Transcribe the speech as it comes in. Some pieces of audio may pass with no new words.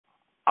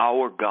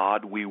Our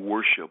God, we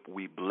worship,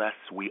 we bless,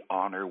 we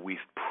honor, we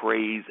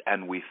praise,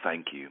 and we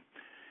thank you.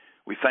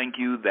 We thank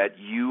you that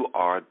you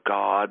are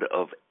God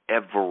of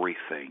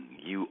everything.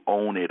 You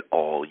own it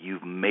all.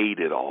 You've made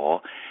it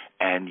all,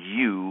 and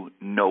you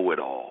know it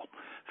all.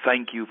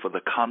 Thank you for the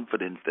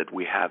confidence that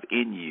we have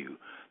in you,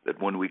 that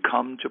when we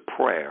come to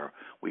prayer,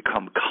 we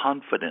come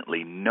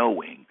confidently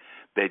knowing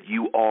that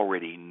you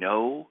already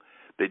know,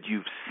 that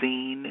you've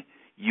seen,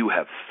 you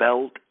have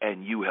felt,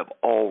 and you have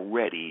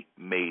already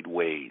made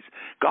ways.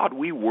 God,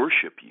 we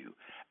worship you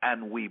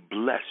and we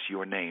bless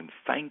your name.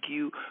 Thank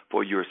you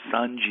for your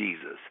Son,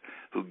 Jesus,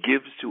 who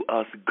gives to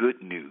us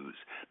good news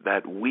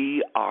that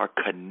we are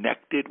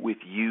connected with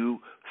you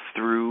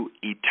through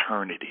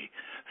eternity.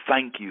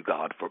 Thank you,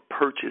 God, for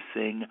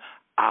purchasing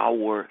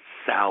our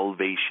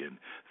salvation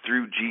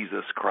through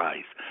Jesus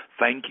Christ.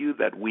 Thank you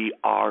that we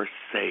are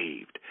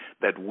saved,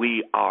 that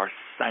we are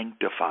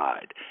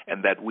sanctified,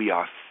 and that we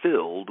are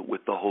filled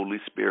with the Holy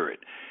Spirit.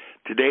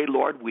 Today,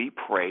 Lord, we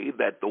pray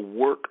that the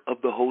work of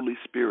the Holy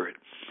Spirit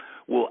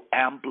will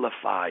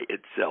amplify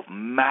itself,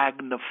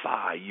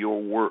 magnify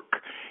your work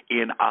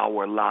in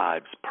our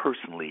lives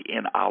personally,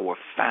 in our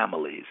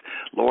families,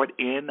 Lord,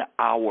 in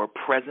our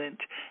present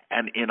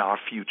and in our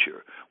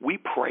future. We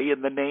pray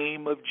in the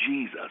name of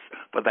Jesus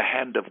for the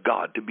hand of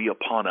God to be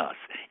upon us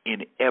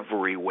in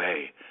every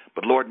way.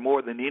 But Lord,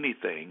 more than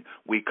anything,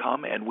 we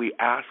come and we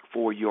ask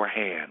for your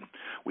hand.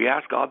 We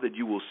ask, God, that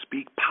you will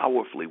speak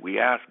powerfully. We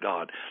ask,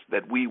 God,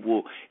 that we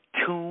will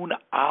tune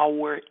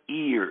our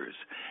ears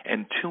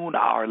and tune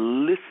our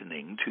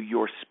listening to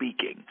your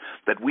speaking,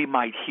 that we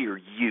might hear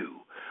you.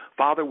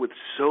 Father, with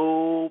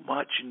so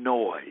much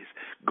noise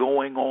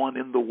going on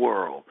in the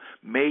world,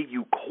 may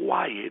you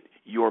quiet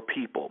your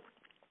people,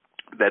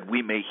 that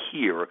we may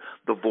hear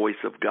the voice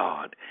of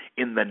God.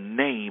 In the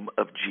name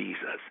of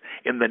Jesus,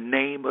 in the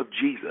name of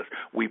Jesus,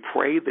 we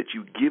pray that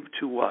you give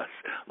to us,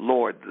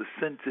 Lord, the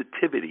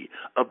sensitivity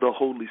of the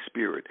Holy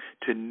Spirit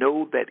to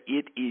know that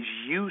it is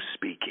you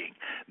speaking,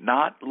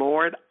 not,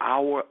 Lord,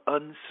 our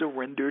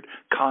unsurrendered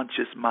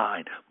conscious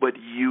mind, but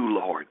you,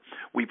 Lord.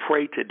 We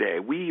pray today,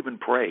 we even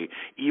pray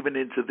even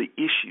into the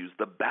issues,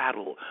 the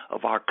battle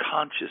of our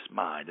conscious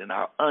mind and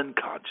our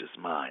unconscious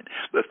mind,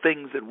 the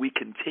things that we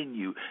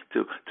continue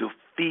to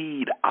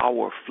feed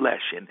our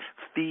flesh and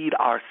feed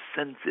our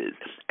senses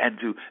and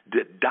to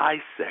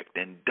dissect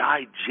and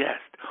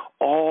digest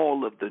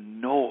all of the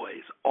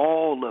noise,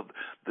 all of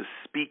the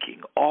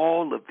speaking,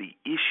 all of the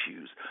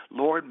issues.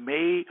 Lord,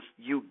 may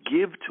you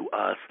give to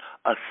us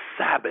a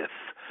Sabbath,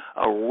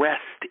 a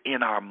rest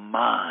in our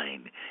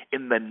mind.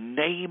 In the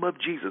name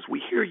of Jesus,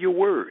 we hear your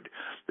word,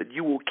 that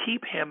you will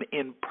keep him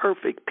in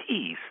perfect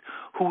peace,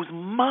 whose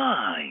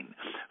mind,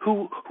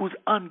 whose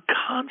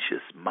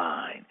unconscious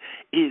mind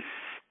is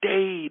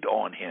stayed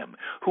on him,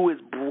 who has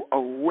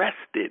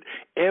arrested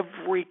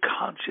every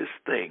conscious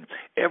thing,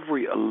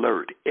 every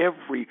alert,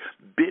 every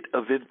bit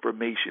of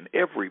information,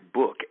 every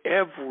book,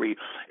 every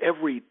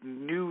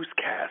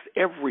newscast,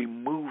 every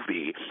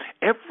movie,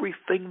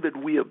 everything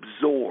that we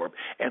absorb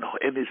and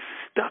is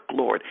stuck,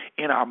 Lord,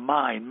 in our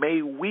mind.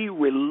 May we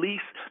release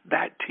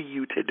that to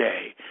you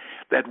today,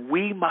 that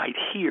we might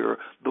hear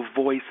the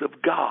voice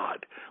of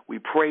God. We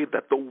pray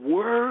that the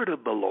word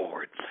of the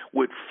Lord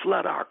would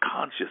flood our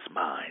conscious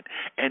mind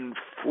and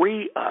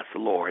free us,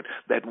 Lord,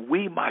 that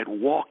we might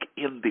walk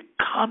in the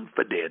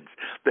confidence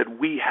that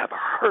we have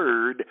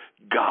heard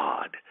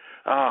God.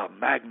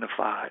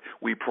 Magnify,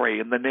 we pray,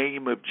 in the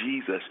name of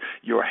Jesus,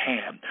 your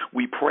hand.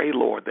 We pray,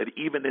 Lord, that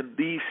even in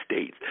these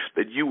states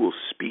that you will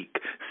speak,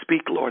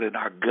 Lord, in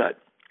our gut.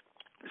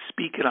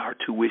 Speak in our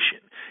tuition,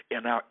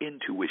 in our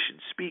intuition.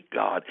 Speak,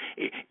 God,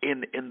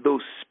 in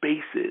those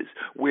spaces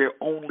where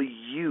only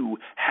you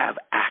have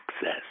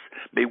access.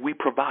 May we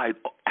provide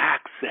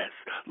access,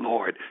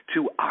 Lord,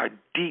 to our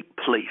deep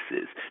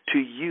places, to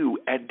you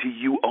and to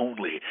you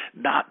only,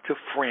 not to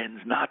friends,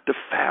 not to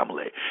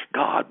family,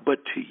 God, but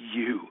to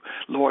you.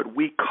 Lord,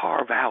 we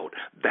carve out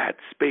that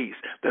space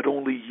that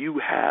only you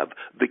have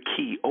the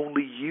key,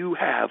 only you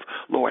have,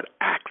 Lord,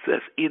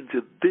 access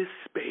into this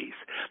space,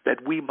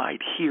 that we might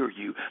hear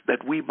you,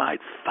 that we might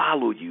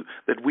follow you,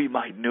 that we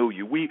might know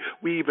you. We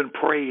even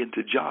pray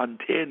into John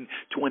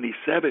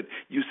 10:27.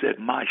 You said,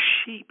 my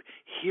sheep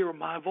hear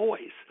my voice,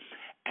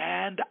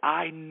 and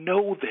I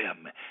know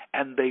them,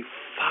 and they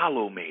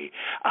follow me.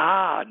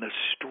 And a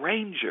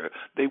stranger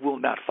they will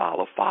not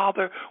follow.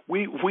 Father,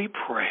 we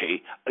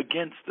pray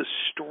against the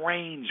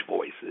strange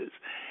voices,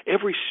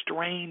 every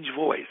strange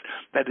voice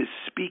that is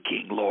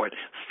speaking, Lord,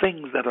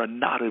 things that are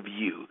not of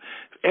you.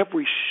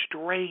 Every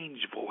strange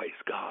voice,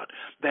 God,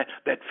 that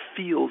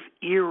feels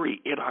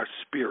eerie in our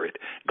spirit.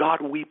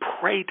 God, we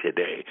pray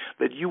today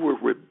that you will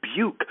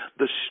rebuke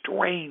the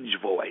strange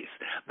voice,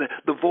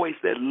 the voice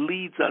that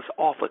leads us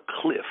off a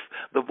cliff,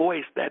 the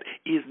voice that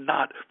is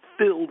not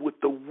filled with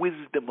the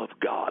wisdom of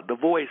God, the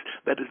voice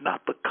that is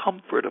not the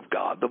comfort of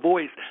God, the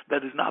voice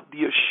that is not the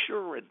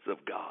assurance of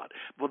God,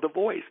 but the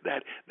voice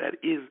that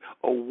is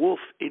a wolf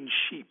in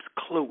sheep's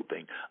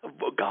clothing.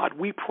 God,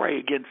 we pray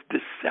against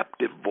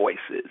deceptive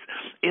voices.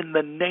 In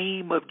the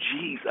name of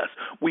Jesus,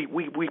 we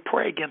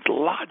pray against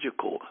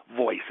logical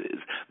voices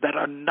that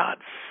are not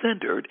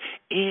centered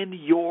in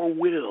your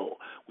will.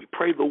 We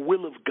pray the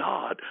will of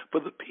God for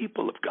the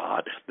people of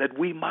God, that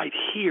we might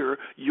hear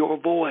your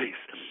voice.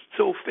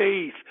 So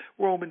faith,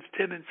 Romans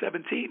 10 and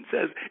 17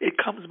 says, it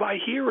comes by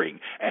hearing,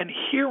 and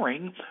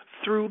hearing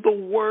through the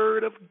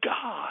word of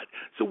God.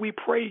 So we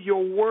pray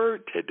your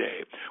word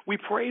today. We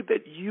pray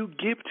that you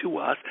give to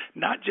us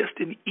not just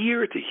an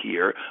ear to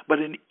hear, but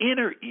an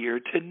inner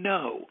ear to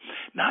know.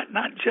 Not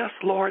just,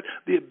 Lord,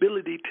 the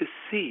ability to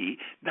see,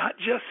 not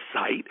just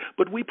sight,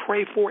 but we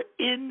pray for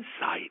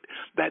insight,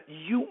 that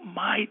you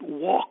might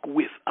walk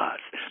with us,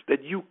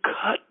 that you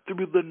cut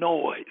through the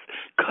noise,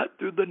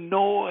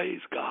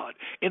 God,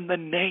 in the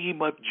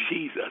name of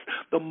Jesus,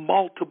 the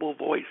multiple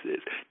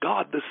voices,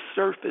 God, the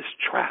surface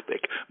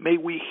traffic. May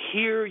we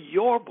hear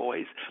your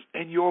voice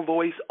and your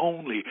voice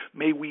only.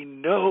 May we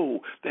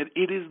know that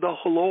it is the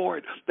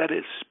Lord that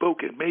has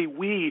spoken. May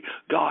we,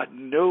 God,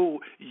 know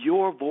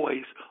your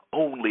voice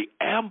only.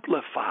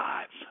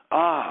 Amplify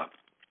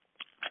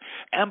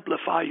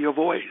your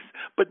voice.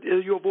 But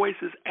your voice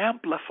is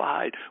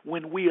amplified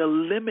when we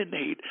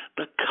eliminate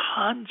the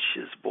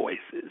conscious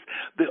voices,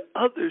 the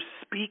other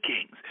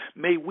speakings.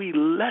 May we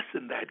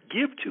lessen that.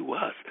 Give to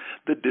us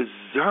the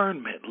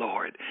discernment,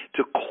 Lord,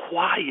 to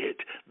quiet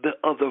the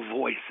other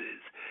voices.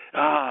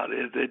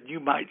 That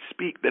you might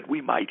speak, that we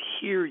might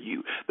hear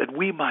you, that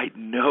we might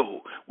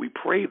know. We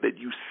pray that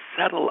you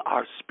settle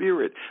our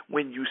spirit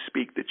when you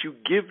speak, that you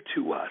give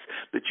to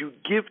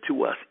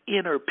us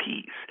inner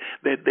peace,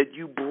 that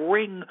you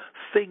bring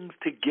things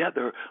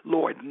together,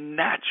 Lord,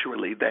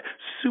 naturally, that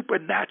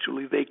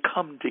supernaturally they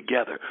come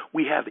together.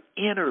 We have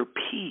inner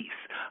peace.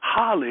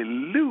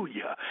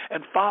 Hallelujah.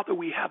 And Father,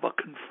 we have a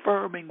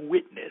confirming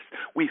witness.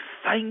 We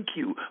thank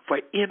you for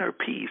inner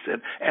peace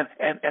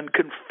and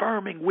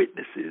confirming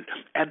witnesses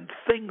and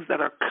things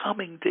that are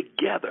coming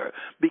together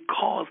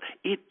because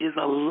it is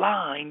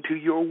aligned to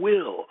your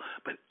will.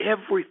 But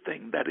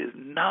everything that is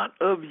not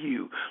of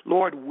you,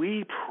 Lord,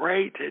 we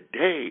pray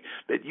today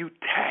that you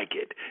tag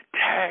it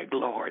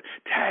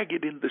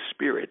in the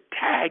spirit,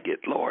 tag it,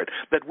 Lord,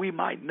 that we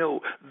might know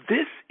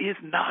this is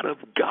not of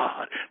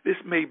God. This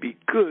may be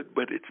good,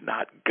 but it's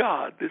not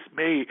God. This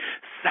may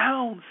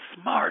sound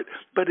smart,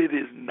 but it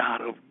is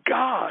not of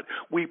God.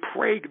 We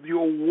pray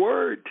your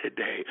word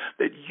today,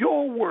 that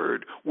your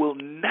word will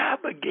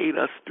navigate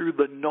us through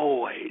the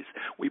noise.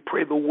 We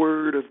pray the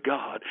word of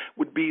God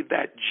would be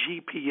that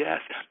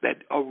GPS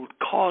that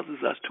causes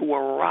us to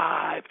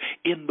arrive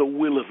in the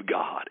will of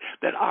God,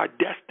 that our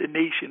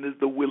destination is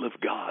the will of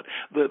God.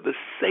 The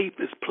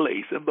safest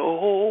place in the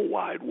whole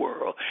wide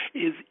world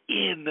is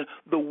in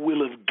the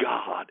will of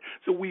God.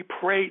 So we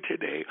pray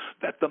today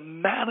that the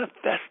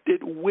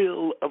manifested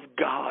will of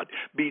God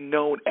be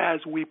known as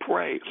we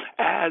pray,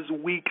 as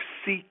we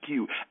seek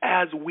you,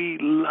 as we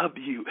love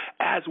you,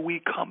 as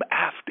we come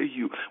after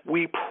you.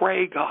 We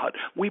pray, God,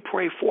 we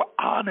pray for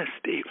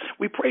honesty.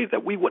 We pray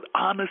that we would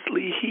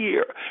honestly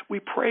hear. We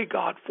pray,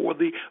 God, for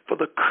the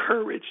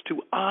courage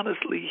to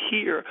honestly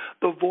hear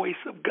the voice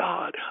of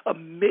God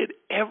amid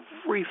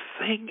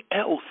everything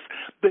else.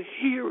 The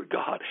hear,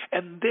 God,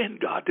 and then,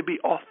 God, to be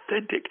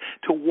authentic,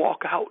 to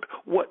walk out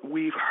what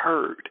we've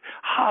heard.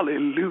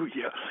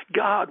 Hallelujah.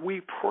 God,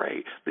 we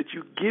pray that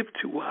you give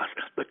to us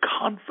the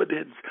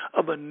confidence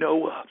of a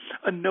Noah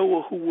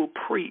who will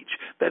preach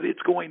that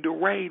it's going to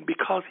rain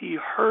because he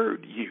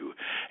heard you.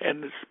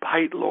 And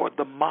despite, Lord,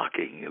 the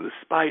mocking,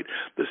 despite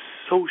the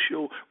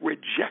social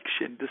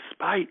rejection,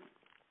 despite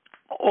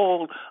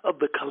all of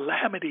the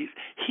calamities,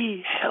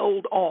 he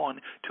held on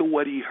to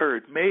what he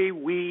heard. May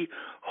we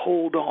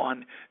hold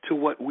on to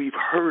what we've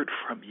heard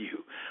from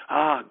you.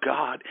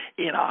 God,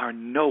 in our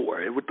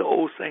knower, what the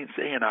old saints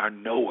say, in our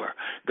knower.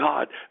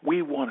 God,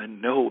 we want to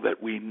know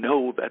that we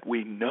know that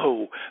we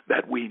know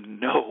that we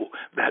know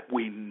that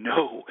we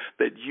know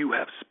that you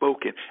have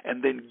spoken,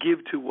 and then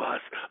give to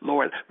us,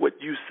 Lord, what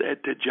you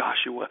said to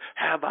Joshua,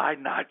 have I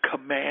not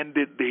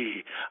commanded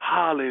thee,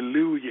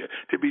 hallelujah,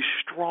 to be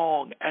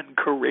strong and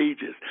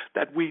courageous,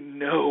 that we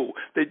know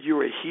that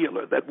you're a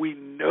healer, that we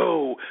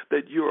know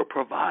that you're a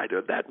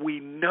provider, that we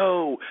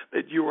know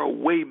that you're a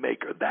way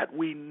maker, that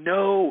we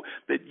know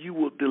that you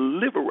will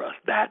deliver us,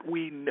 that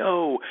we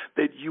know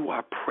that you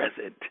are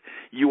present,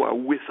 you are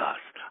with us.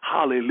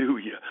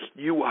 Hallelujah.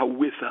 You are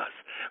with us.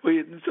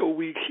 And so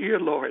we hear,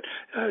 Lord,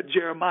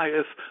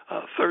 Jeremiah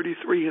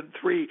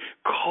 33:3,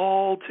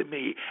 call to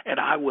me and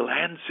I will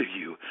answer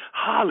you.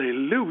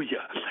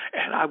 Hallelujah.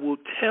 And I will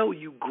tell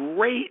you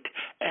great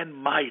and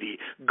mighty,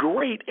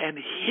 great and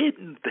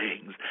hidden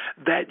things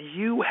that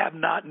you have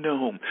not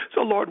known.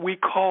 So, Lord, we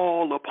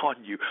call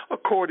upon you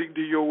according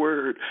to your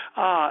word.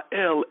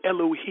 El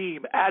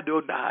Elohim,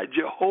 Adonai,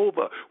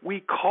 Jehovah,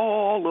 we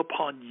call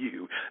upon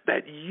you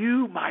that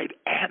you might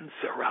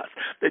answer us,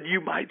 that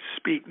you might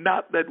speak,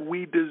 not that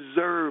we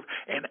deserve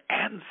an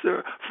answer,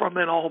 answer from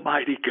an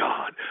almighty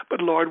God.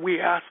 But Lord, we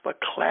ask for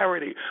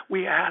clarity.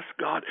 We ask,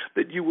 God,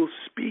 that you will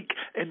speak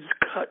and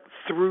cut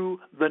through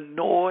the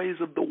noise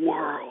of the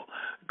world.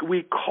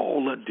 We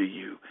call unto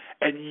you,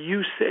 and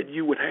you said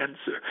you would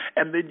answer,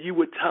 and then you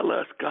would tell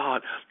us,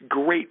 God,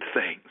 great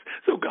things.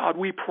 So, God,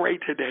 we pray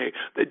today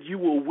that you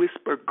will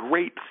whisper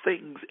great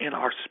things in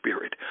our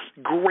spirit,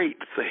 great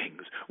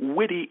things,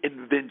 witty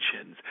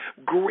inventions,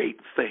 great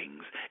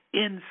things,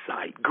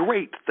 insight,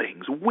 great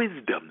things,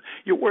 wisdom.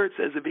 Your word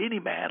says if any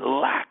man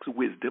lacks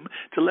wisdom,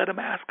 to let him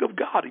ask of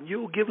God, and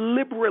you'll give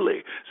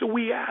liberally. So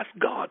we ask,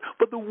 God,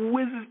 for the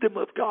wisdom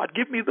of God.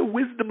 Give me the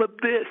wisdom of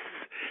this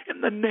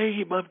in the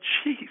name of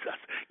Jesus.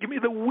 Give me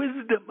the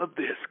wisdom of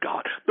this,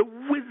 God, the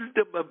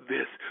wisdom of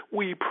this.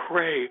 We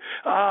pray,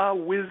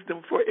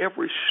 wisdom for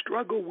every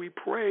struggle. We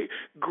pray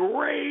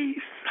grace,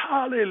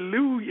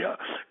 hallelujah,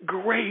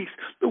 grace,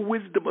 the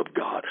wisdom of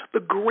God, the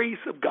grace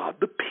of God,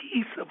 the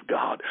peace of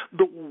God,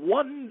 the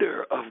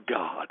wonder of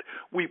God.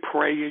 We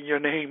pray in your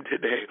name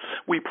today.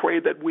 We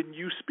pray that when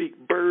you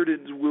speak,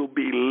 burdens will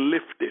be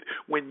lifted.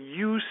 When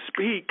you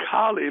speak,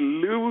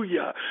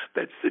 hallelujah,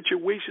 that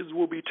situations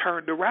will be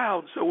turned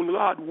around. So,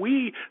 Lord,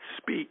 we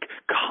speak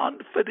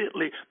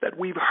confidently that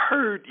we've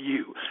heard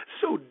you.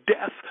 So,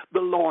 death, the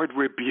Lord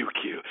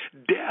rebuke you.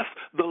 Death,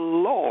 the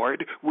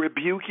Lord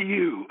rebuke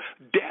you.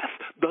 Death,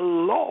 the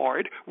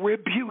Lord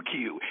rebuke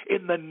you.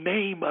 In the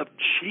name of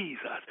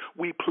Jesus,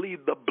 we plead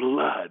the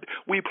blood.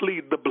 We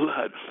plead the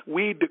blood.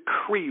 We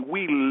decree,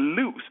 we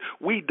loose,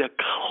 we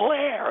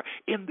declare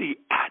in the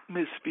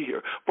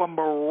atmosphere for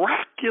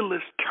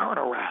miraculous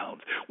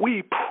turnarounds.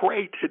 We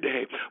pray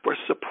today for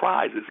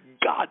surprises,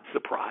 God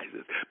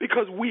surprises,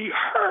 because we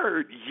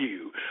heard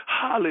you.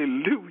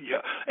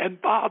 Hallelujah. And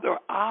Father,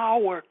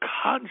 our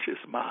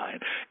conscious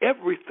mind,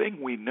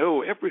 everything we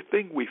know,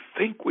 everything we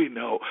think we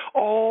know,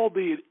 all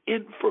the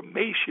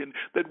information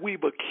that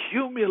we've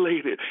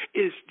accumulated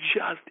is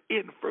just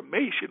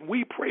information.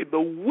 We pray the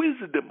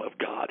wisdom of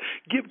God.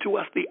 Give to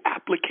us the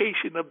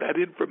application of that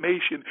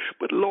information.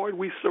 But Lord,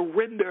 we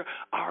surrender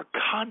our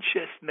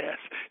consciousness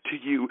to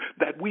you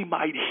that we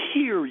might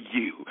hear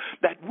you,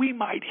 that we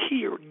might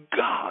hear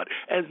God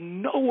as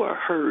Noah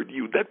heard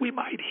you, that we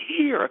might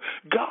hear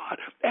God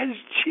as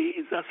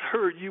Jesus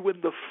heard you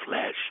in the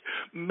flesh.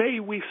 May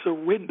we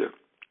surrender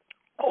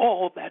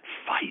all that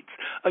fights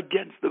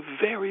against the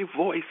very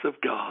voice of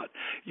God.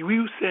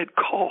 You said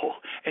call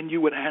and you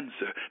would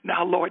answer.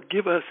 Now, Lord,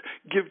 give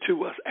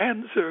to us,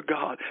 answer,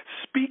 God.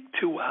 Speak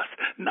to us,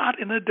 not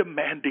in a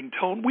demanding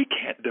tone. We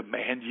can't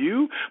demand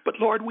you, but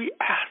Lord, we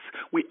ask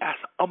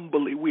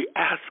humbly, we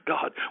ask,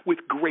 God, with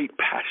great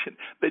passion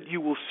that you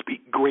will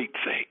speak great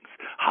things.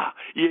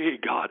 Yea,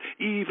 God,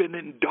 even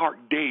in dark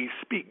days,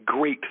 speak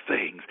great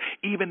things.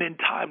 Even in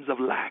times of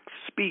lack,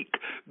 speak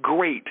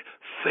great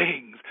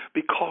things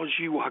because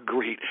you are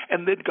great.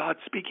 And then, God,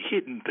 speak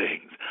hidden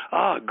things,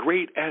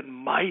 great and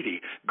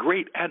mighty,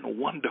 great and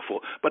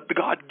wonderful. But,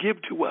 God, give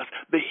to us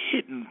the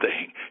hidden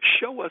thing.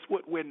 Show us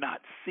what we're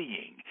not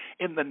seeing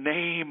in the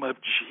name of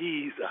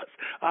Jesus.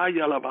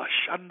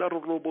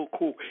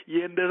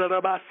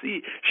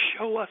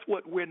 Show us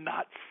what we're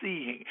not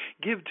seeing.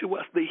 Give to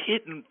us the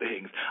hidden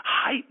things.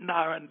 Heighten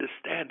our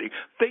understanding,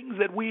 things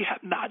that we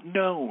have not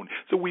known.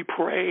 So we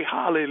pray,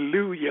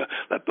 hallelujah,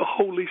 that the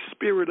Holy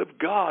Spirit of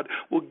God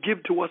will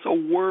give to us a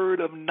word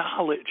of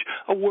knowledge,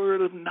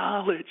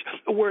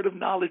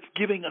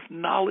 giving us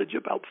knowledge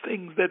about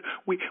things that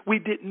we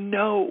didn't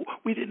know.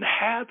 We didn't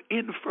have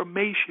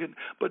information,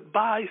 but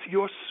by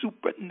your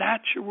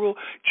supernatural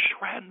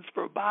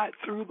transfer,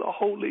 through the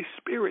Holy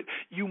Spirit,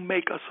 you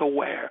make us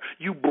aware.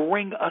 You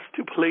bring us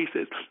to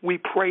places. We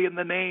pray in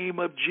the name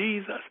of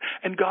Jesus.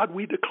 And God,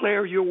 we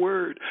declare your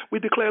word. We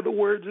declare the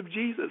words of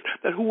Jesus,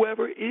 that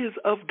whoever is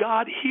of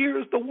God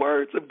hears the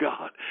words of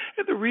God.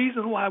 And the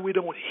reason why we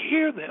don't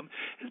hear them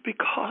is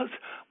because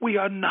we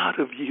are not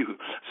of you.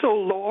 So,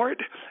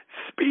 Lord,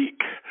 speak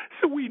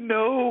so we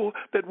know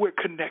that we're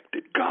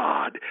connected.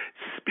 God,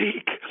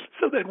 speak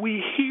so that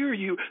we hear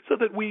you, so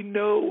that we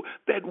know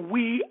that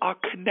we are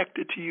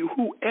connected to you.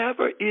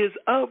 Whoever is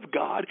of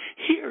God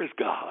hears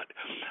God.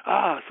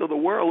 So the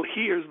world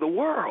hears the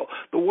world.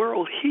 The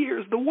world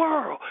hears the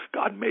world.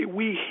 God, may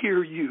we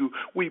hear you.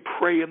 We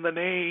pray in the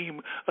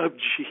name of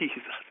Jesus.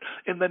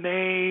 In the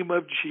name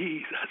of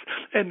Jesus.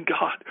 And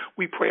God,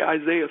 we pray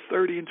Isaiah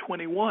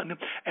 30:21,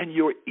 and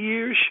your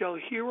ears shall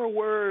hear a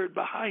word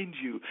behind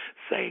you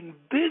saying,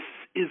 this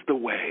is the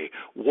way,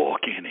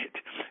 walk in it.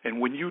 And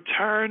when you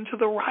turn to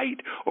the right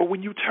or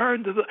when you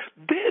turn to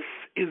this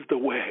is the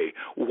way,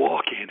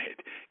 walk in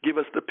it. Give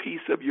us the peace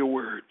of your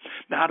word.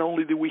 Not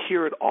only do we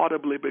hear it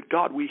audibly, but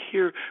God, we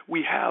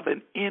have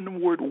an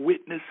inward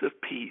witness of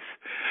peace.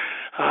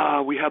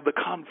 We have the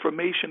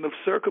confirmation of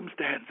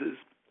circumstances.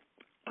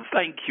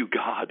 Thank you,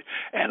 God.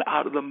 And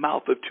out of the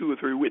mouth of two or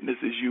three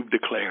witnesses, you've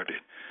declared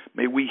it.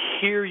 May we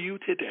hear you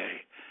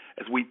today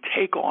as we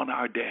take on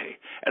our day,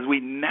 as we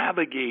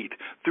navigate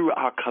through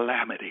our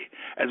calamity,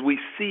 as we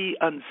see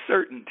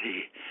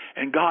uncertainty.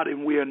 And God,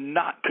 and we are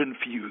not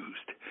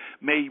confused.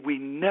 May we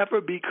never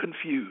be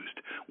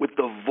confused with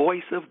the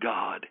voice of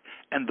God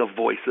and the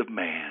voice of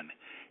man.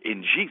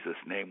 In Jesus'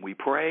 name we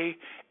pray,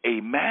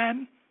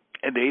 amen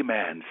and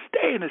amen.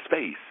 Stay in his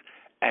face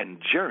and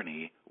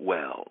journey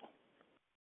well.